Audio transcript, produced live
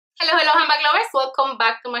Hello handbag lovers, welcome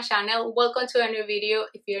back to my channel. Welcome to a new video.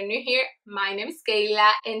 If you're new here, my name is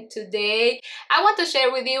Kayla, and today I want to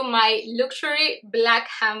share with you my luxury black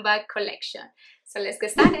handbag collection. So let's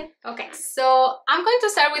get started. Okay, so I'm going to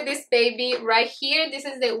start with this baby right here. This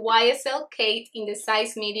is the YSL Kate in the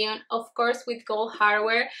size medium, of course with gold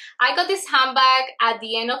hardware. I got this handbag at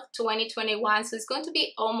the end of 2021, so it's going to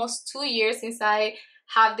be almost 2 years since I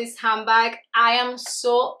have this handbag. I am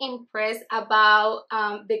so impressed about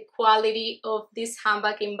the quality of this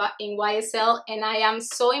handbag in YSL, and I am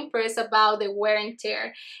so impressed about the wear and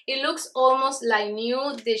tear. It looks almost like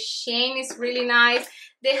new. The chain is really nice.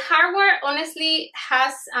 The hardware honestly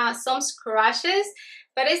has some scratches,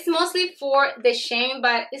 but it's mostly for the chain,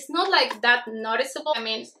 but it's not like that noticeable. I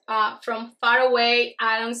mean, from far away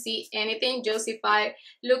I don't see anything, just if I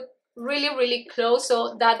look really close,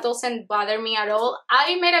 so that doesn't bother me at all.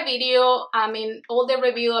 I made a video, all the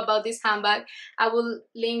review about this handbag. I will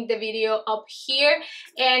link the video up here,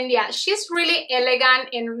 and yeah, she's really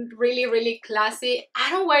elegant and really classy.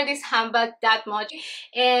 I don't wear this handbag that much,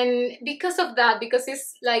 and because of that, because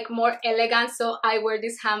it's like more elegant, so I wear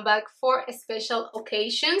this handbag for special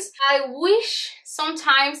occasions. I wish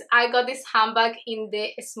sometimes I got this handbag in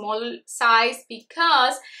the small size,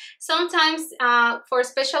 because sometimes for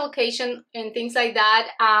special occasions and things like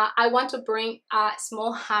that, I want to bring a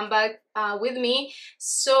small handbag with me.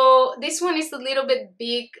 So this one is a little bit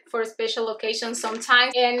big for special occasions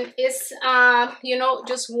sometimes, and it's you know,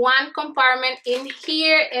 just one compartment in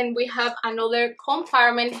here, and we have another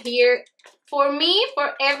compartment here. For me,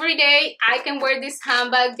 for every day, I can wear this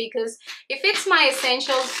handbag because it fits my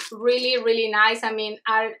essentials really nice. I mean,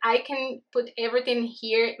 I can put everything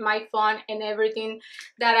here, my phone and everything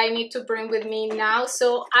that I need to bring with me now.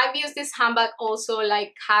 So I've used this handbag also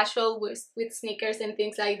like casual with sneakers and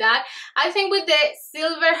things like that. I think with the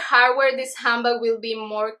silver hardware, this handbag will be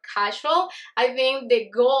more casual. I think the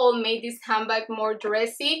gold made this handbag more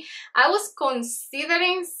dressy. I was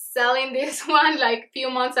considering selling this one like a few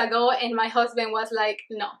months ago, and my husband was like,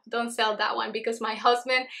 no, don't sell that one, because my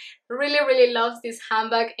husband really loves this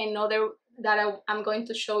handbag, and other that I'm going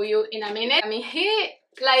to show you in a minute. I mean, he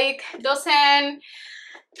like doesn't,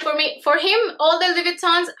 for him all the Louis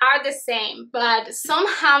Vuittons are the same, but some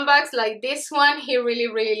handbags like this one he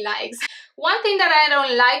really likes. One thing that I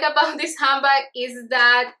don't like about this handbag is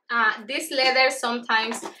that this leather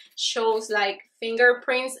sometimes shows like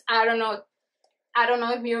fingerprints. I don't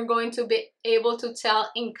know if you're going to be able to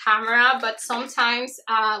tell in camera, but sometimes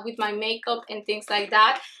with my makeup and things like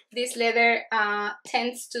that, this leather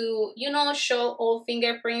tends to, you know, show all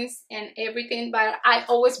fingerprints and everything. But I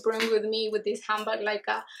always bring with me with this handbag like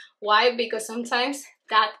a wipe, because sometimes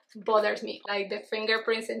that bothers me, like the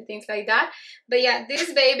fingerprints and things like that. But yeah,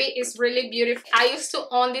 this baby is really beautiful. I used to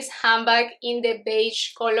own this handbag in the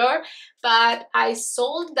beige color, but I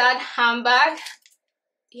sold that handbag.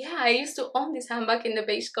 Yeah, I used to own this handbag in the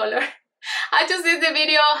beige color. I just did the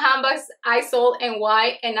video handbags I sold and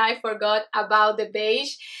why, and I forgot about the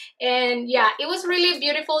beige. And yeah, it was really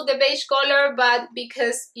beautiful, the beige color, but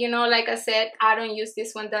because, you know, like I said, I don't use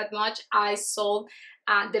this one that much, I sold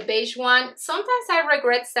the beige one. Sometimes I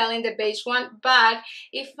regret selling the beige one, but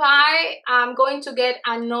if I am going to get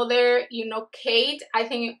another, you know, Kate, I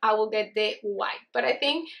think I will get the white. But I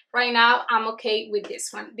think right now I'm okay with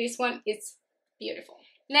this one. This one is beautiful.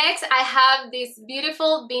 Next, I have this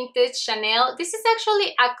beautiful vintage Chanel. This is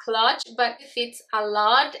actually a clutch, but it fits a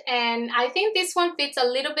lot, and I think this one fits a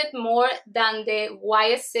little bit more than the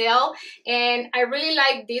YSL, and I really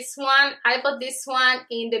like this one. I bought this one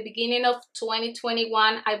in the beginning of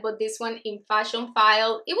 2021. I bought this one in Fashion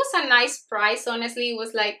File. It was a nice price, honestly. It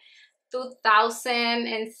was like 2,000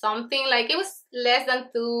 and something, like it was less than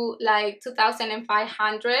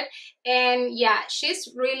 2,500. And yeah, she's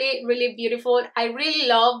really beautiful. I really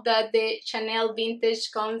love that the Chanel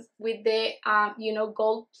vintage comes with the you know,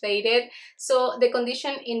 gold plated, so the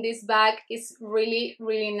condition in this bag is really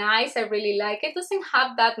nice. I really like it. Doesn't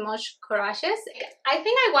have that much crashes. I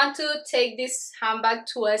think I want to take this handbag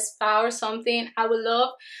to a spa or something. I would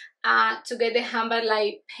love to get the handbag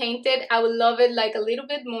like painted. I would love it like a little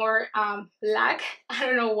bit more black. I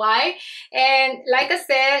don't know why. And like I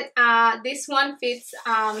said, this one fits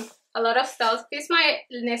a lot of stuff. Fits my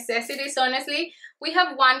necessities, honestly. We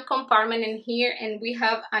have one compartment in here, and we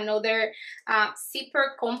have another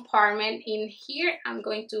zipper compartment in here. I'm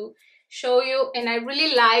going to show you, and I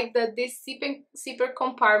really like that this zipper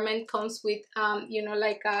compartment comes with you know,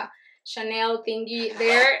 like a Chanel thingy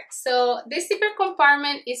there. So this zipper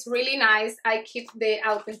compartment is really nice. I keep the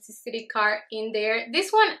authenticity card in there.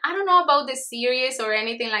 This one, I don't know about the series or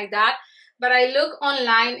anything like that, but I look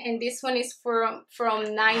online and this one is from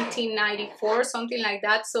 1994, something like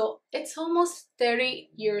that, so it's almost 30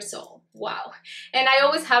 years old. Wow. And I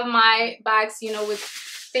always have my bags, you know, with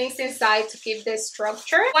things inside to keep the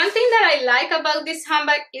structure. One thing that I like about this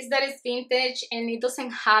handbag is that it's vintage and it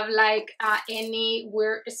doesn't have like any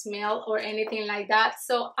weird smell or anything like that.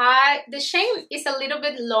 So the chain is a little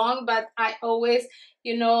bit long, but I always,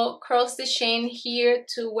 you know, cross the chain here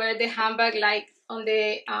to wear the handbag like on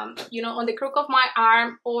the you know, on the crook of my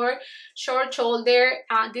arm or short shoulder.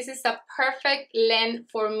 This is a perfect length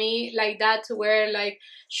for me like that, to wear like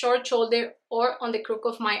short shoulder or on the crook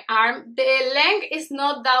of my arm. The length is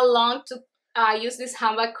not that long to use this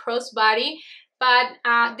handbag crossbody,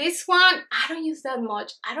 but this one I don't use that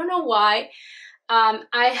much. I don't know why.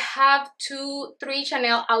 I have three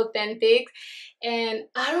Chanel Authentic, and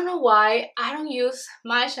I don't know why I don't use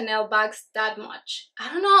my Chanel bags that much.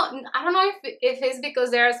 I don't know if it's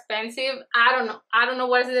because they're expensive. I don't know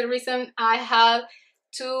what is the reason. I have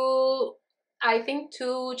I think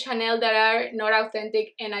two Chanel that are not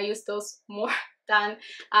authentic, and I use those more than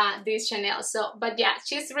this Chanel. So, but yeah,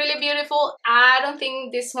 she's really beautiful. I don't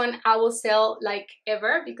think this one I will sell like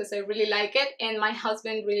ever, because I really like it, and my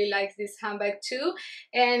husband really likes this handbag too.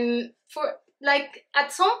 And for like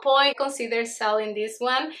at some point consider selling this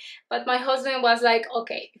one, but my husband was like,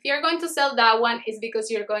 okay, if you're going to sell that one, it's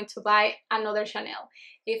because you're going to buy another Chanel.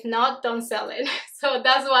 If not, don't sell it. So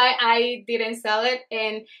that's why I didn't sell it.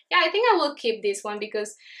 And yeah, I think I will keep this one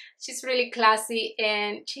because she's really classy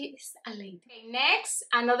and she's a lady. Okay, next,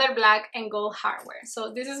 another black and gold hardware.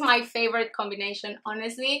 So this is my favorite combination,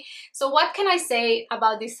 honestly. So what can I say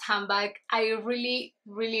about this handbag? I really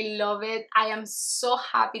love it. I am so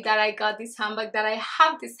happy that I got this handbag, that I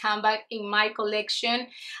have this handbag in my collection,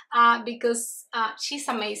 because she's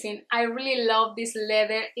amazing. I really love this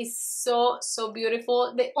leather. It's so beautiful.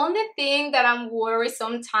 The only thing that I'm worried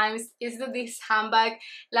sometimes is that this handbag,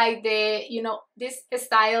 like the, you know, this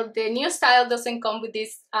style, the new style doesn't come with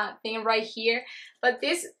this thing right here, but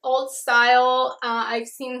this old style, I've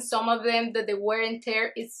seen some of them that the wear and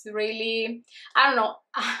tear is really, I don't know,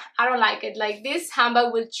 I don't like it. Like this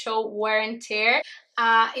handbag will show wear and tear.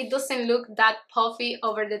 It doesn't look that puffy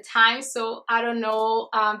over the time, so I don't know,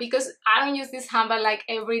 because I don't use this handbag like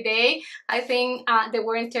every day. I think the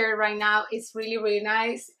wear and tear right now is really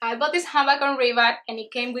nice. I bought this handbag on Reebok and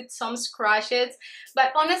it came with some scratches,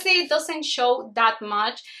 but honestly it doesn't show that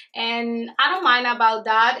much, and I don't mind about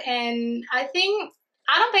that. And I think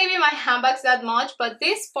I don't baby my handbags that much, but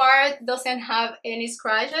this part doesn't have any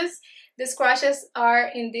scratches. The scratches are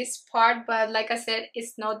in this part, but like I said,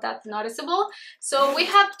 it's not that noticeable. So we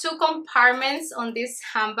have two compartments on this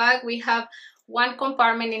handbag. We have one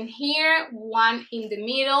compartment in here, one in the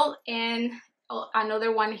middle, and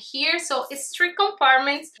another one here. So it's three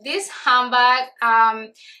compartments. This handbag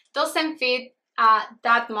doesn't fit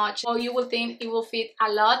that much. So you will think it will fit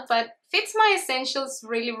a lot, but fits my essentials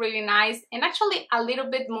really nice, and actually a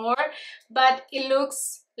little bit more, but it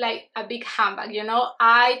looks like a big handbag, you know.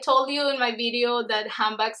 I told you in my video that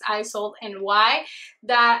handbags I sold and why,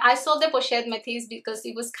 that I sold the Pochette Métis because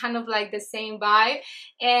it was kind of like the same vibe,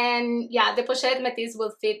 and yeah, the Pochette Métis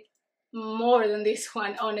will fit more than this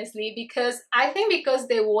one, honestly, because I think because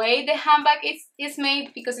the way the handbag is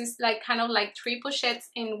made, because it's like kind of like three pochettes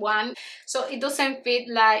in one, so it doesn't fit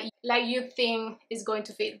like you think it's going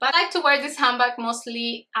to fit. But I like to wear this handbag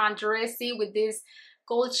mostly dressy, with this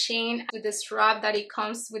gold chain, with the strap that it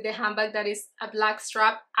comes with the handbag, that is a black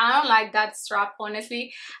strap. I don't like that strap,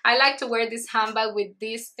 honestly. I like to wear this handbag with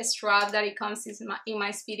this strap that it comes in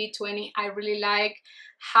my Speedy 20. I really like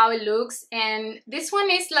how it looks, and this one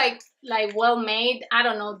is like well made. I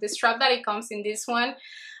don't know, the strap that it comes in this one,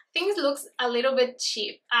 things looks a little bit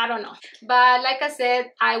cheap, I don't know, but like I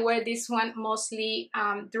said, I wear this one mostly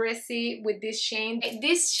dressy with this chain.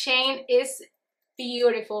 This chain is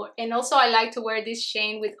beautiful, and also I like to wear this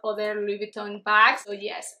chain with other Louis Vuitton bags. So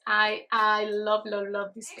yes, I love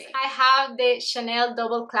this bag. I have the Chanel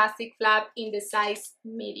Double Classic Flap in the size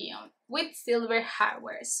medium with silver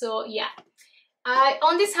hardware. So yeah, I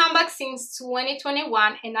own this handbag since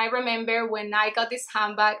 2021, and I remember when I got this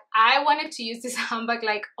handbag, I wanted to use this handbag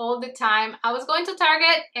like all the time. I was going to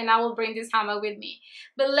Target and I will bring this handbag with me.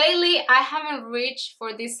 But lately, I haven't reached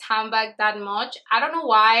for this handbag that much. I don't know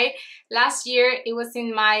why. Last year, it was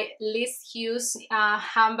in my least used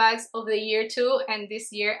handbags of the year too, and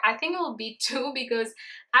this year, I think it will be too, because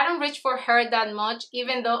I don't reach for her that much,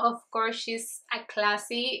 even though of course she's a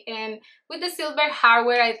classy, and with the silver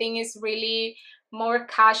hardware, I think it's really more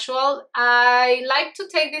casual. I like to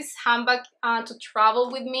take this handbag to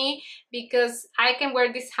travel with me because I can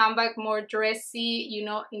wear this handbag more dressy, you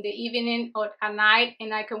know, in the evening or at night,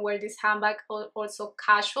 and I can wear this handbag also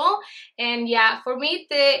casual. And yeah, for me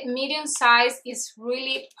the medium size is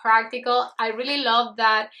really practical. I really love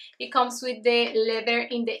that it comes with the leather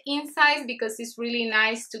in the inside because it's really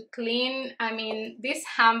nice to clean. I mean, these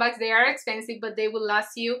handbags, they are expensive, but they will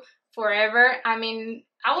last you forever. I mean,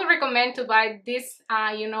 I would recommend to buy this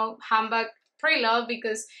you know, handbag pre-loved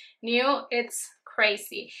because new, it's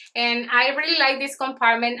crazy. And I really like this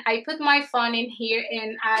compartment. I put my phone in here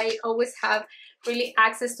and I always have really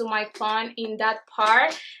access to my phone in that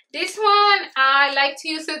part. This one I like to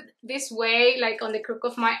use it this way, like on the crook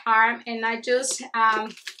of my arm, and I just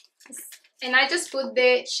put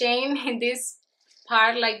the chain in this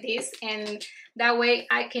part like this, and that way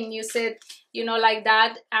I can use it, you know, like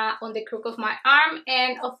that on the crook of my arm.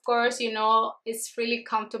 And of course, you know, it's really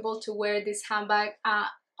comfortable to wear this handbag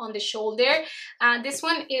on the shoulder. This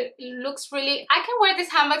one, it looks really, I can wear this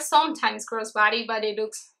handbag sometimes crossbody, but it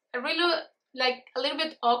looks really like a little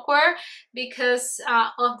bit awkward because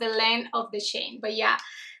of the length of the chain. But yeah,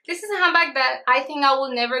 this is a handbag that I think I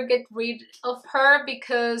will never get rid of her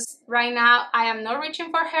because right now I am not reaching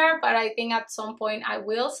for her, but I think at some point I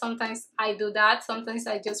will. Sometimes I do that. Sometimes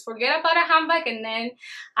I just forget about a handbag and then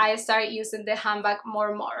I start using the handbag more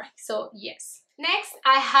and more. So yes. Next,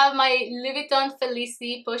 I have my Louis Vuitton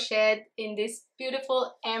Felicity pochette in this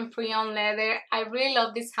beautiful Empryon leather. I really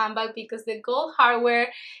love this handbag because the gold hardware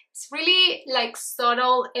is really like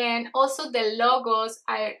subtle, and also the logos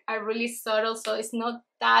are really subtle, so it's not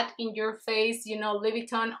that in your face, you know, Louis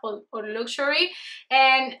Vuitton or luxury.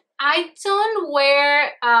 And I don't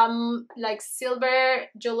wear like silver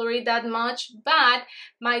jewelry that much, but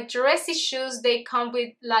my dressy shoes, they come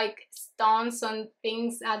with like stones and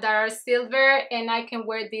things that are silver, and I can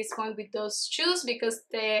wear this one with those shoes because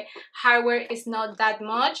the hardware is not that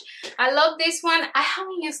much. I love this one. I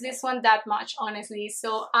haven't used this one that much, honestly,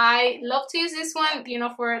 so I love to use this one, you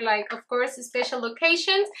know, for like, of course, special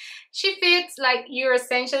occasions. She fits like your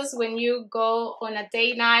essentials when you go on a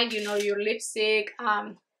date night, you know, your lipstick,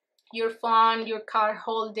 your phone, your card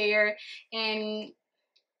holder, and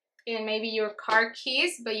maybe your car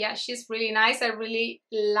keys. But yeah, she's really nice. I really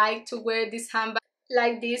like to wear this handbag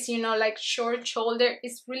like this, you know, like short shoulder.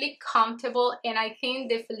 It's really comfortable, and I think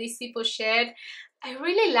the Felicity pochette, I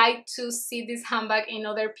really like to see this handbag in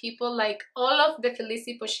other people, like all of the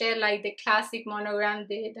Felicity pochette, like the classic monogram,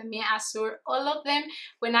 the Damier Azur, all of them.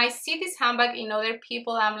 When I see this handbag in other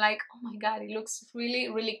people, I'm like, oh my god, it looks really,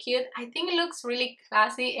 really cute. I think it looks really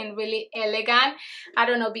classy and really elegant. I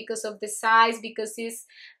don't know, because of the size, because it's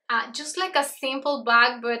just like a simple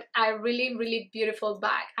bag, but a really, really beautiful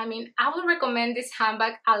bag. I mean, I would recommend this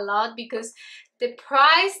handbag a lot because the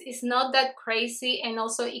price is not that crazy, and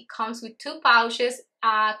also it comes with two pouches,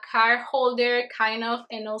 a card holder kind of,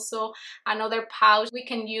 and also another pouch we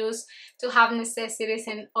can use to have necessities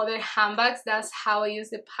and other handbags. That's how I use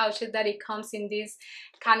the pouches, that it comes in this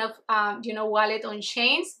kind of you know, wallet on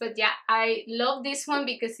chains. But yeah, I love this one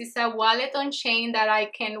because it's a wallet on chain that I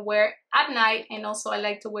can wear at night, and also I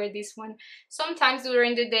like to wear this one sometimes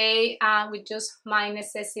during the day with just my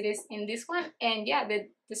necessities in this one. And yeah, the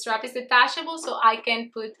strap is detachable, so I can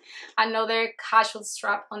put another casual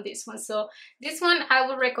strap on this one. So this one I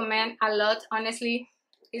would recommend a lot, honestly.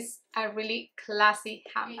 It's a really classy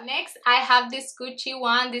handbag. Okay, next I have this Gucci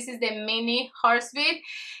one. This is the mini horsebeat,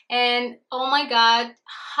 and oh my god,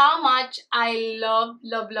 how much I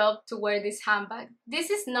love to wear this handbag. This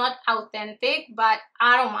is not authentic, but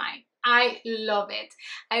I don't mind. I love it.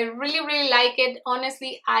 I really like it.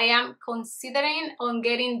 Honestly, I am considering on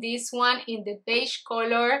getting this one in the beige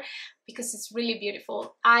color because it's really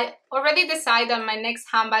beautiful. I already decided that my next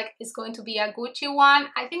handbag is going to be a Gucci one.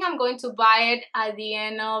 I think I'm going to buy it at the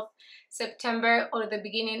end of September or the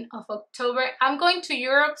beginning of October. I'm going to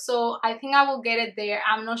Europe, so I think I will get it there.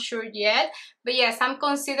 I'm not sure yet, but yes, I'm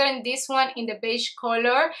considering this one in the beige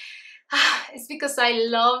color. It's because I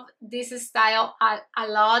love this style a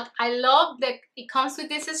lot. I love that it comes with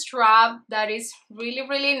this strap that is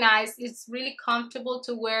really nice. It's really comfortable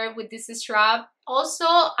to wear with this strap. Also,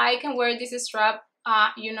 I can wear this strap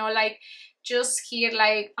you know, like just here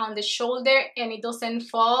like on the shoulder, and it doesn't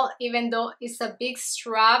fall even though it's a big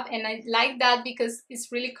strap, and I like that because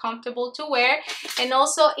it's really comfortable to wear. And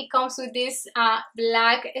also it comes with this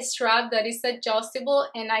black strap that is adjustable,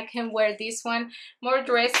 and I can wear this one more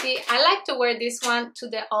dressy. I like to wear this one to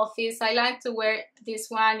the office. I like to wear this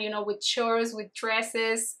one, you know, with shorts, with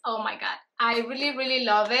dresses. Oh my god, I really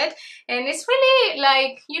love it. And it's really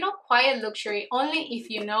like, you know, quiet luxury. Only if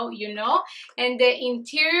you know, you know. And the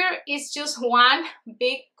interior is just one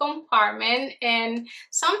big compartment, and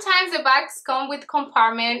sometimes the bags come with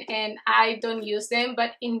compartment and I don't use them.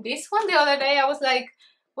 But in this one the other day I was like,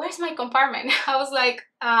 where's my compartment? I was like,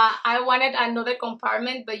 I wanted another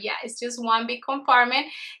compartment, but yeah, it's just one big compartment.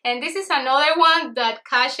 And this is another one that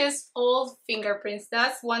catches all fingerprints.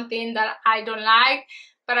 That's one thing that I don't like.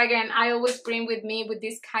 But again, I always bring with me with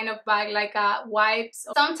this kind of bag like wipes.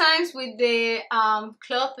 Sometimes with the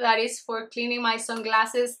cloth that is for cleaning my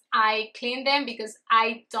sunglasses, I clean them because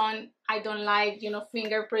I don't like, you know,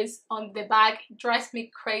 fingerprints on the bag. It drives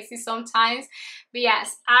me crazy sometimes. But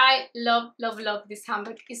yes, I love this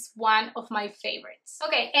handbag. It's one of my favorites.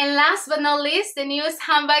 Okay, and last but not least, the newest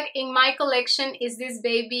handbag in my collection is this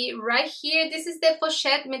baby right here. This is the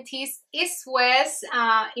Pochette Métis East West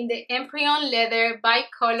in the Empryon leather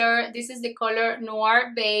bicolor. This is the color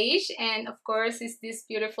Noir Beige, and of course it's this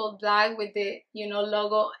beautiful black with the, you know,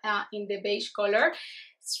 logo in the beige color.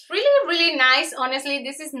 It's really nice. Honestly,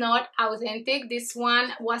 this is not authentic. This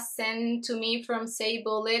one was sent to me from Say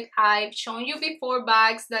Bullet. I've shown you before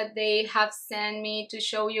bags that they have sent me to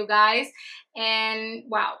show you guys, and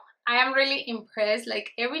wow, I am really impressed.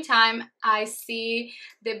 Like every time I see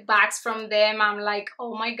the bags from them, I'm like,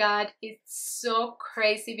 oh my god, it's so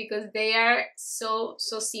crazy because they are so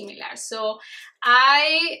similar. So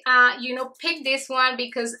I you know, picked this one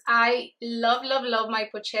because I love my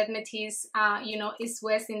Pochette Métis you know, East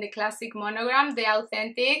West in the classic monogram, the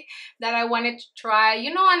authentic, that I wanted to try,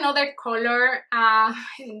 you know, another color.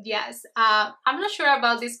 Yes, I'm not sure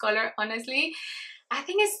about this color, honestly. I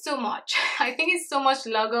think it's too much. I think it's too much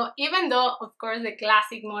logo, even though of course the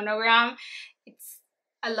classic monogram, it's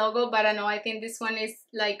a logo, but I know, I think this one is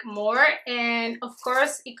like more. And of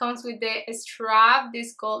course it comes with the strap,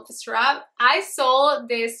 this gold strap. I saw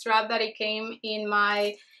the strap that it came in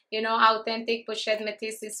my, you know, authentic Pochette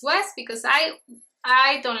Métis East West because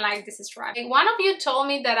I don't like this strap. One of you told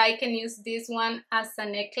me that I can use this one as a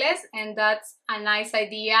necklace, and that's a nice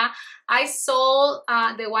idea. I sold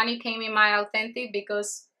the one it came in my authentic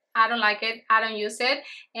because I don't like it, I don't use it,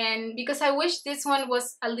 and because I wish this one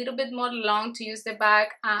was a little bit more long to use the bag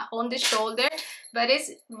on the shoulder. But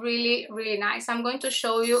it's really nice. I'm going to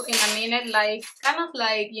show you in a minute, like kind of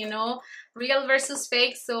like, you know, real versus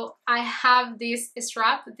fake. So I have this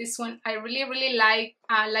strap. This one I really like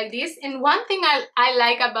this. And one thing I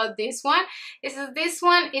like about this one is that this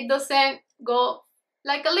one, it doesn't go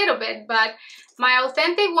like a little bit, but my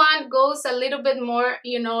authentic one goes a little bit more,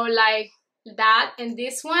 you know, like that. And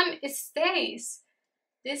this one, it stays.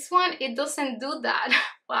 This one, it doesn't do that.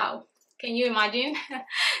 Wow, can you imagine?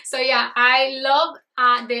 So yeah, I love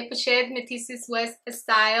the Pochette Métis East West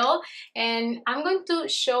style, and I'm going to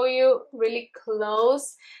show you really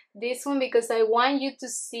close this one because I want you to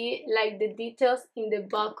see like the details in the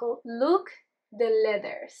buckle. Look the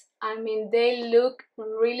leathers. I mean, they look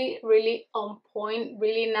really on point,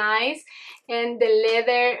 really nice. And the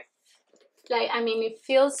leather, like, I mean, it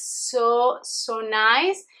feels so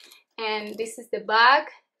nice. And this is the bag.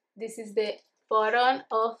 This is the bottom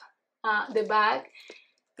of the bag.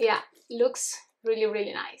 Yeah, looks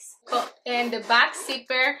really nice. Oh, and the back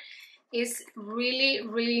zipper is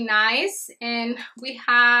really nice. And we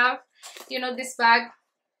have, you know, this bag,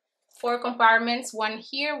 4 compartments, one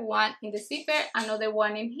here, one in the zipper, another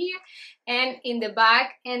one in here and in the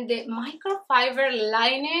back. And the microfiber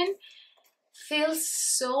lining feels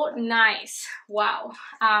so nice. Wow.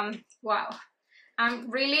 Wow, I'm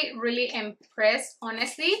really impressed,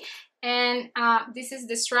 honestly. And this is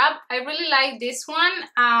the strap. I really like this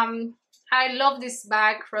one. I love this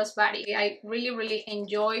bag crossbody. I really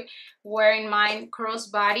enjoy wearing mine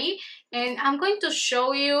crossbody, and I'm going to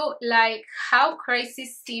show you like how crazy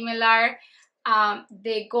similar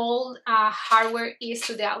the gold hardware is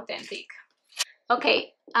to the authentic.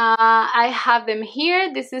 Okay, I have them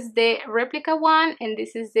here. This is the replica one and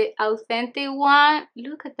this is the authentic one.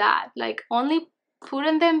 Look at that. Like, only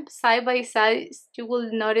putting them side by side, you will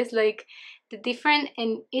notice like the difference,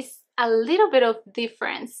 and it's a little bit of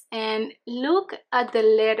difference. And look at the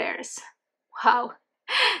letters. Wow,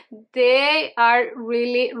 they are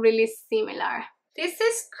really similar. This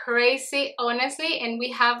is crazy, honestly, and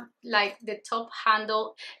we have like the top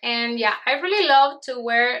handle. And yeah, I really love to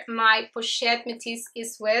wear my pochette métis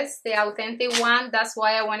East West, the authentic one. That's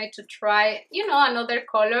why I wanted to try, you know, another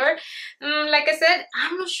color. Like I said,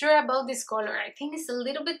 I'm not sure about this color. I think it's a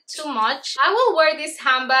little bit too much. I will wear this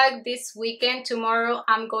handbag this weekend. Tomorrow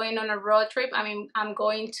I'm going on a road trip. I mean, I'm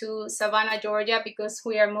going to Savannah, Georgia, because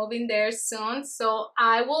we are moving there soon. So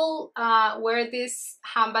I will wear this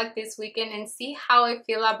handbag this weekend and see how I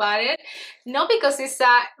feel about it. Not because it's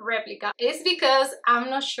a replica, it's because I'm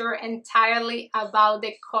not sure entirely about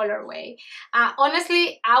the colorway.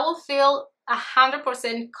 Honestly, I will feel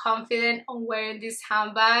 100% confident on wearing this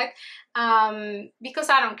handbag because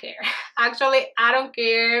I don't care. Actually, I don't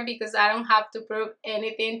care because I don't have to prove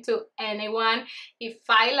anything to anyone. If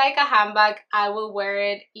I like a handbag, I will wear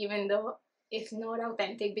it even though it's not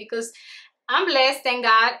authentic, because I'm blessed, thank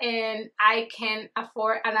God, and I can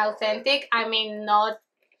afford an authentic. I mean, not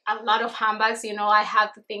a lot of handbags, you know, I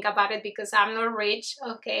have to think about it because I'm not rich,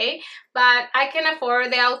 okay, but I can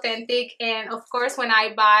afford the authentic. And of course, when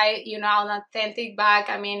I buy, you know, an authentic bag,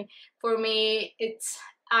 I mean, for me, it's,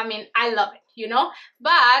 I mean, I love it, you know,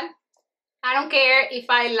 but I don't care if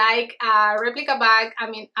I like a replica bag. I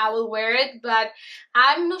mean, I will wear it, but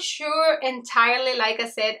I'm not sure entirely, like I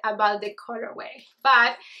said, about the colorway.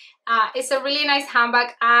 But it's a really nice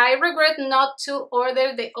handbag. I regret not to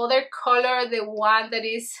order the other color, the one that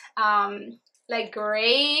is like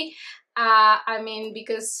gray. I mean,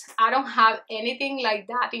 because I don't have anything like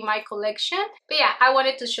that in my collection. But yeah, I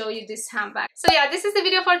wanted to show you this handbag. So yeah, this is the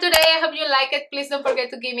video for today. I hope you like it. Please don't forget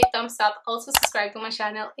to give me a thumbs up. Also subscribe to my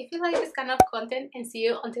channel if you like this kind of content, and see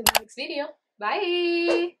you until my next video.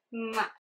 Bye!